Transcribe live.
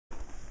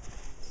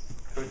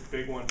Coach,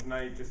 big one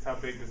tonight. Just how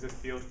big does this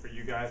feel for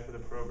you guys, for the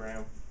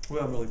program?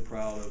 Well, I'm really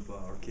proud of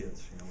our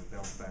kids. We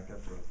bounced back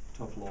after a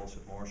tough loss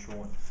at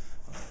Marshall,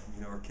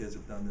 and our kids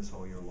have done this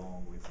all year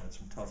long. We've had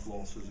some tough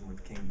losses, and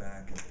we've came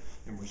back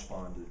and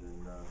responded.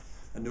 And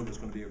I knew it was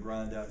going to be a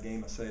grind-out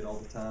game. I say it all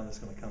the time. It's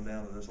going to come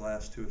down to those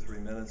last 2 or 3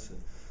 minutes,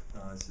 and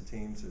it's the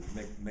teams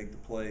that make the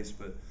plays.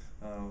 But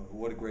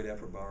what a great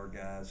effort by our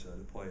guys to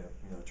play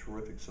a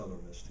terrific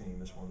Southern Miss team.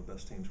 It's one of the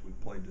best teams we've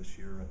played this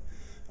year. And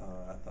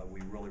I thought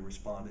we really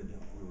responded.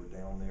 We were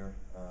down there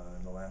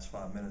in the last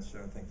 5 minutes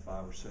there, I think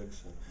 5 or 6,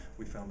 and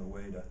we found a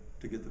way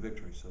to get the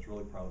victory. So I was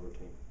really proud of our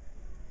team.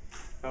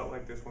 Felt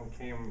like this one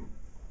came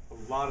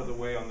a lot of the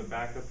way on the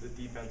back of the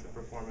defensive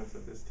performance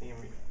of this team.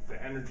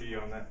 The energy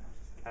on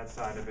that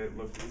side of it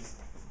looked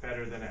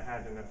better than it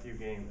had in a few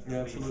games. Yeah,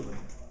 absolutely.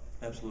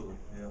 Absolutely,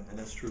 yeah, and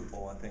that's true,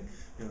 Paul. I think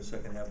the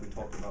second half we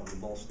talked about we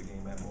lost the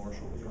game at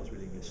Marshall because we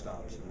didn't get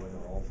stops. It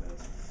wasn't our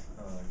offense.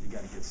 You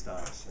got to get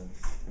stops,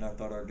 and I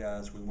thought our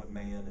guys, we went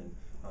man,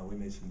 and we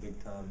made some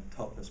big time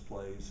toughness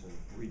plays and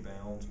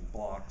rebounds and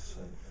blocks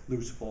and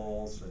loose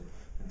balls and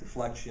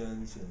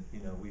deflections,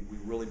 and we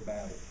really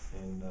battled,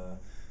 and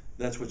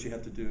that's what you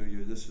have to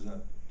do. This is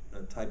a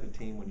type of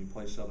team when you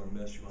play Southern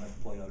Miss, you don't have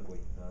to play ugly.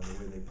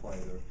 The way they play,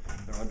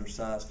 they're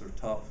undersized, they're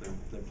tough,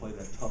 they play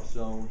that tough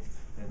zone,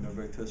 and they're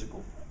very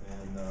physical.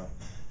 And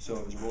so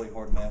it was a really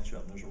hard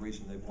matchup. There's a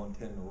reason they've won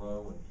 10 in a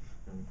row,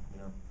 and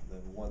they're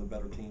one of the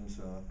better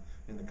teams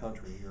in the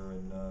country here,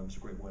 and it was a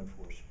great win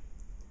for us.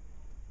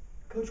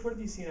 Coach, what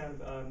have you seen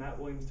out of Matt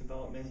Williams'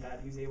 development that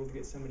he was able to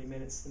get so many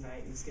minutes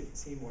tonight and he's getting to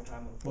see more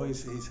time on the floor? Well,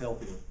 he's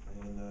healthier,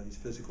 and he's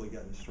physically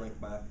gotten his strength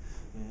back.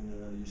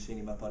 And you've seen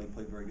him. I thought he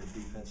played very good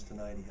defense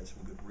tonight. He had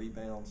some good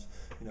rebounds.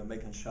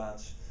 Making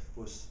shots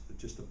was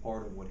just a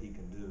part of what he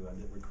can do. I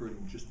didn't recruit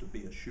him just to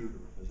be a shooter.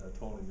 As I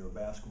told him, you're a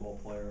basketball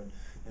player,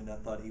 and I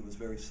thought he was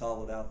very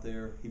solid out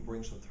there. He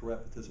brings a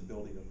threat with his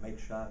ability to make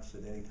shots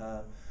at any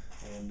time.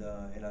 And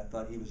I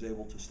thought he was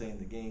able to stay in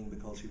the game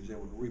because he was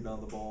able to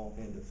rebound the ball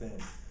and defend.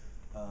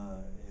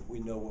 We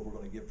know what we're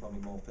going to get from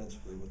him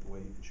offensively with the way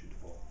he can shoot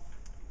the ball.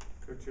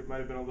 Coach, it might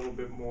have been a little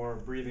bit more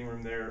breathing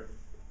room there.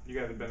 You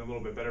guys have been a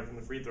little bit better from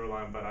the free throw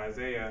line, but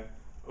Isaiah,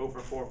 0 for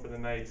 4 for the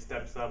night,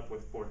 steps up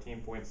with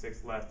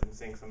 14.6 left and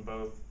sinks them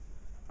both.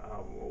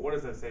 What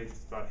does that say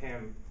just about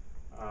him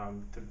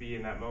to be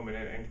in that moment,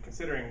 and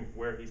considering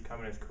where he's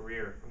come in his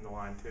career from the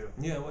line too?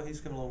 Yeah, well,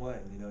 he's come a long way.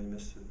 He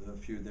missed a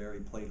few there.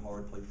 He played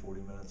hard, played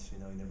 40 minutes. He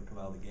never come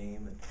out of the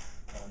game, and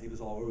he was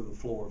all over the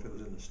floor. If it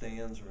was in the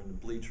stands or in the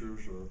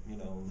bleachers or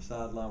on the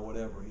sideline,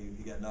 whatever,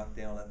 he got knocked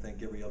down. I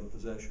think every other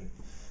possession,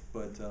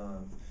 but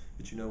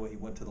he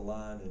went to the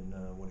line,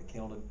 and when it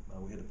counted,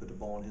 we had to put the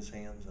ball in his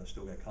hands. I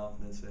still got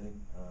confidence in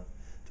him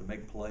to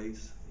make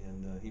plays,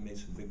 and he made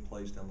some big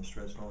plays down the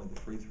stretch, not only the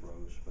free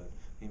throws, but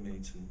he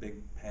made some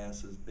big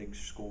passes, big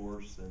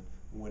scores, and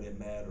when it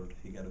mattered,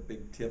 he got a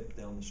big tip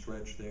down the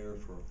stretch there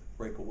for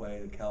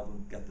breakaway that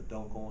Calvin got the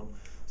dunk on.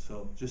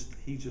 So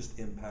he just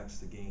impacts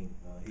the game.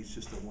 He's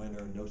just a winner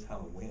and knows how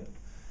to win.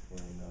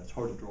 And it's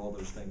hard to draw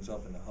those things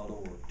up in the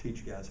huddle or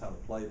teach guys how to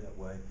play that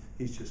way.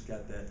 He's just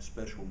got that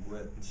special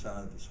grit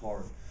inside of his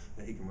heart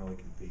that he can really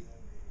compete.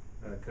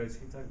 Coach,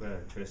 can you talk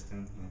about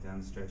Tristan? Down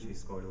the stretch, he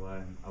scored a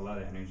lot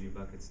of energy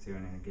buckets too,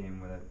 and in a game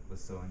where that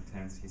was so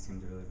intense, he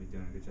seemed to really be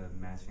doing a good job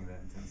matching that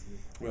intensity.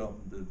 Well,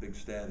 the big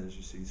stat is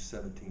you see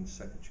 17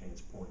 second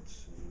chance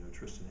points. And,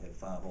 Tristan had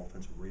 5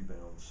 offensive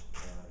rebounds,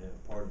 and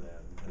part of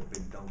that, we had a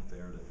big dunk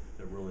there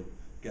that really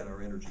got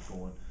our energy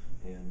going.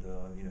 And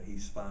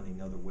he's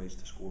finding other ways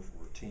to score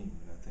for a team,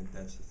 and I think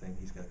that's the thing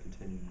he's got to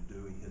continue to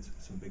do. He hits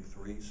some big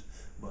threes,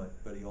 but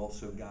he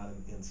also got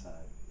him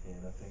inside,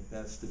 and I think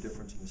that's the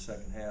difference in the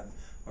second half.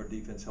 Our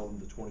defense held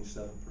them to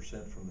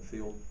 27% from the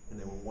field, and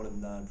they were 1 of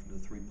 9 from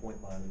the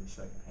 3-point line in the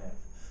second half.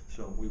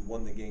 So we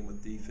won the game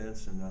with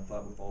defense, and I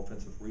thought with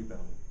offensive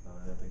rebounding,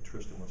 and I think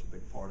Tristan was a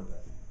big part of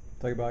that.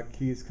 Talk about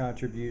Keith's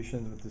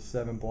contributions with the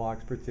 7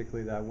 blocks,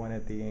 particularly that one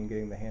at the end,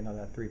 getting the hand on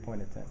that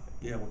 3-point attempt.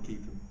 Yeah, well,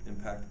 Keith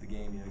impacted the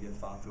game. He had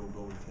 5 field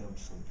goal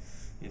attempts,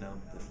 and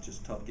it's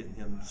just tough getting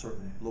him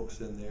certain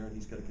looks in there. And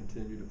he's got to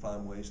continue to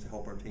find ways to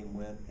help our team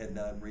win. Had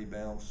 9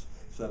 rebounds,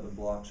 7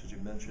 blocks, as you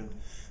mentioned.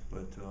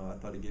 But I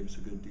thought he gave us a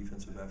good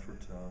defensive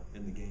effort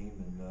in the game,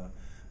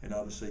 and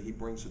obviously he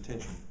brings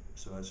attention.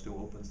 So that still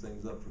opens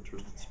things up for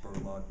Tristan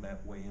Spurlock,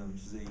 Matt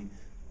Williams, Z.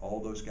 All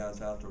those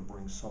guys out there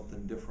bring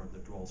something different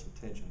that draws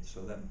attention.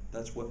 So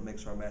that's what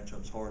makes our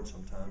matchups hard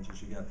sometimes,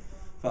 is you got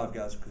 5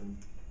 guys who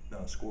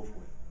can score for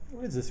you.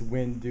 What does this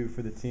win do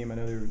for the team? I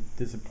know they were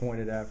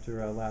disappointed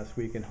after last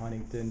week in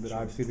Huntington, but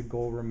obviously the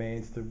goal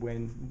remains to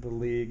win the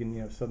league.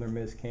 And Southern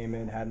Miss came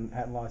in,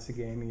 hadn't lost a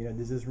game.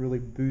 Does this really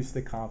boost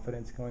the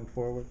confidence going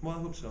forward? Well,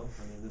 I hope so.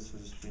 This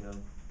is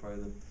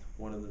probably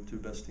one of the 2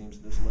 best teams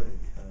in this league,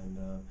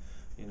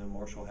 and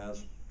Marshall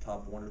has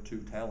top 1 or 2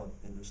 talent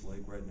in this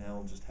league right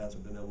now and just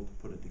hasn't been able to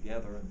put it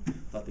together, and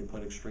thought they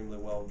played extremely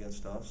well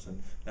against us. And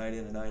night in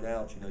and night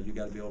out, you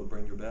got to be able to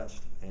bring your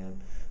best.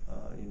 And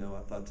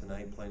I thought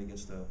tonight playing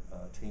against a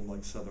team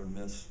like Southern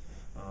Miss,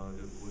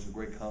 It was a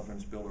great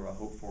confidence builder, I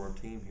hope, for our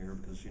team here,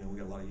 because, you know, we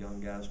got a lot of young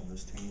guys on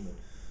this team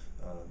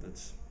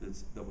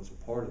that was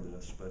a part of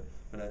this. But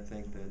I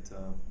think that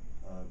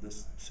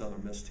this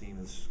Southern Miss team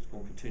is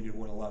going to continue to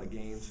win a lot of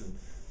games, and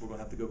we're going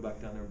to have to go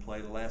back down there and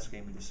play the last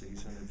game of the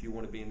season. If you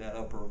want to be in that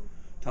upper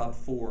top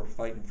 4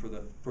 fighting for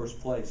the first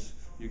place,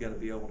 you got to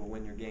be able to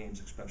win your games,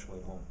 especially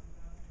at home.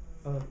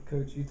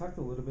 Coach, you talked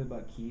a little bit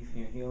about Keith.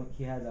 You know,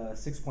 he had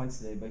 6 points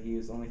today, but he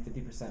was only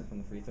 50% from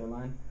the free throw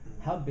line.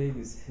 Mm-hmm. How big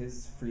is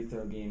his free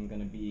throw game going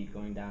to be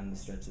going down the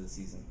stretch of the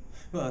season?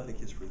 Well, I think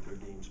his free throw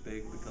game's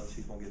big because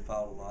he's going to get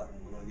fouled a lot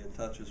and we're going to get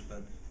touches.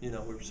 But, you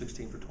know, we were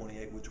 16 for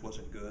 28, which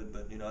wasn't good.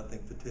 But, you know, I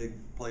think fatigue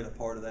played a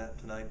part of that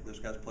tonight. Those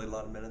guys played a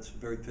lot of minutes.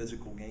 Very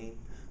physical game.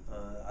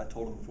 I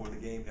told them before the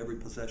game every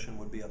possession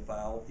would be a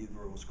foul,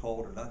 either it was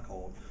called or not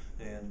called.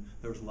 And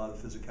there was a lot of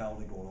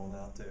physicality going on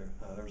out there.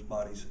 There's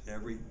bodies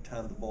every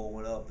time the ball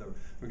went up,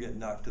 they're getting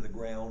knocked to the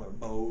ground or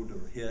bowed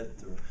or hit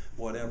or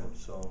whatever.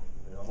 So,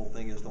 you know, the whole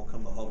thing is don't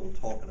come to the huddle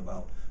talking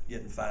about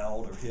getting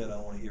fouled or hit. I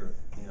don't want to hear it.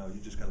 You know, you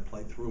just got to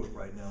play through it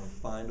right now and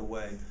find a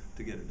way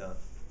to get it done.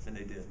 And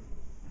they did.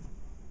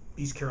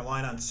 East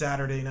Carolina on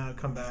Saturday now,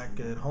 come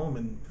back at home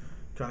and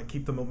trying to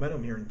keep the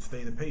momentum here and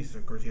stay the pace.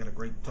 Of course, you had a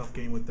great, tough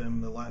game with them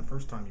the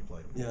first time you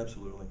played them. Yeah,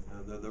 absolutely.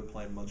 They're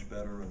playing much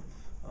better, and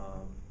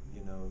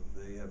you know,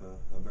 they have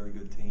a very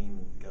good team,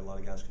 and got a lot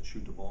of guys can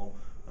shoot the ball.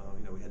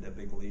 You know, we had that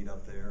big lead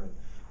up there,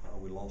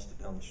 and we lost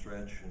it down the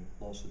stretch and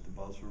lost it to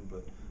buzzer,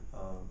 but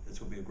it's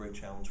going to be a great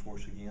challenge for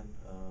us again.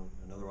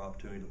 Another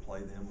opportunity to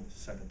play them. It's the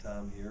second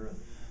time here,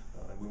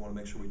 and we want to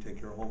make sure we take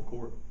care of home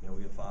court. You know,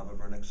 we have 5 of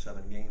our next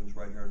 7 games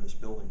right here in this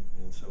building,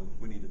 and so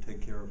we need to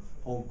take care of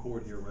home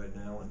court here right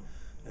now,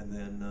 and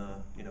then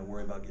you know,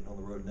 worry about getting on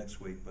the road next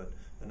week. But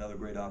another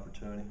great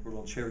opportunity. We're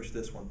going to cherish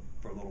this one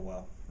for a little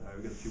while.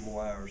 We've got a few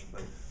more hours,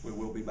 but we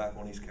will be back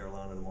on East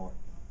Carolina tomorrow.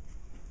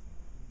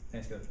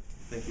 Thanks, Coach.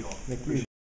 Thank you all. Thank you.